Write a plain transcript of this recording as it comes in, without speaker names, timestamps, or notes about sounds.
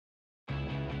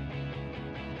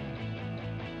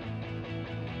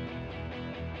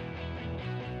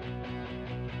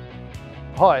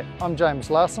Hi, I'm James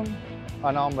Larson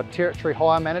and I'm a Territory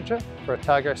Hire Manager for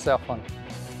Otago Southland.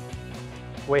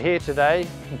 We're here today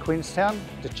in Queenstown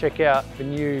to check out the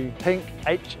new pink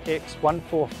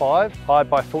HX145 hired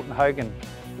by Fulton Hogan.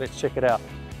 Let's check it out.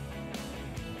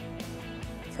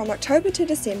 From October to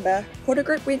December, Porter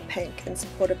Group went pink in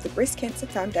support of the Breast Cancer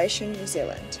Foundation New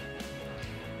Zealand.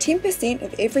 10%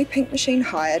 of every pink machine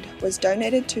hired was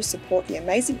donated to support the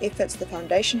amazing efforts the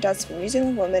foundation does for New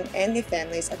Zealand women and their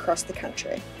families across the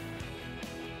country.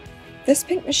 This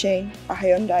pink machine, a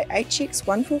Hyundai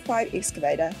HX145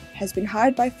 Excavator, has been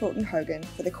hired by Fulton Hogan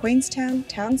for the Queenstown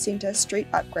Town Centre Street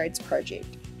Upgrades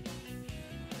project.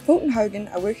 Fulton Hogan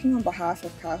are working on behalf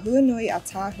of Ka Huanui a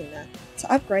Tāhuna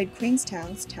to upgrade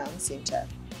Queenstown's town centre.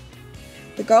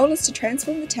 The goal is to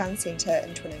transform the town centre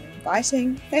into an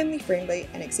inviting, family-friendly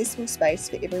and accessible space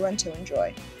for everyone to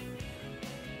enjoy.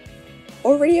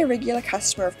 Already a regular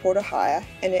customer of Porter Hire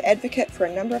and an advocate for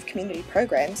a number of community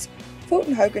programs,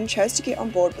 Fulton Hogan chose to get on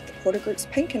board with the Porter Group's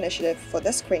Pink initiative for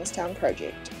this Queenstown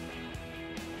project.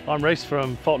 I'm Reece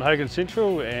from Fulton Hogan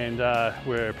Central, and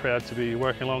we're proud to be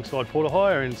working alongside Porter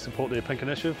Hire and support their Pink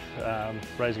initiative,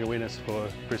 raising awareness for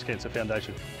Breast Cancer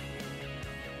Foundation.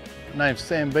 My name's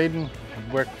Sam Beeden.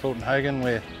 I work for Fulton Hogan.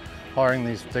 We're hiring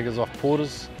these diggers off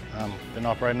Porters. Been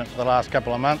operating it for the last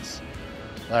couple of months.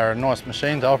 They're a nice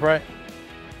machine to operate.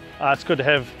 It's good to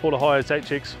have Porter Hire's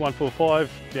HX145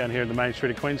 down here in the main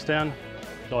street of Queenstown.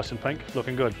 Nice and pink,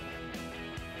 looking good.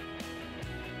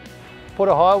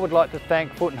 Porter Hire would like to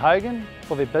thank Fulton Hogan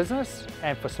for their business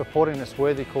and for supporting this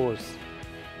worthy cause.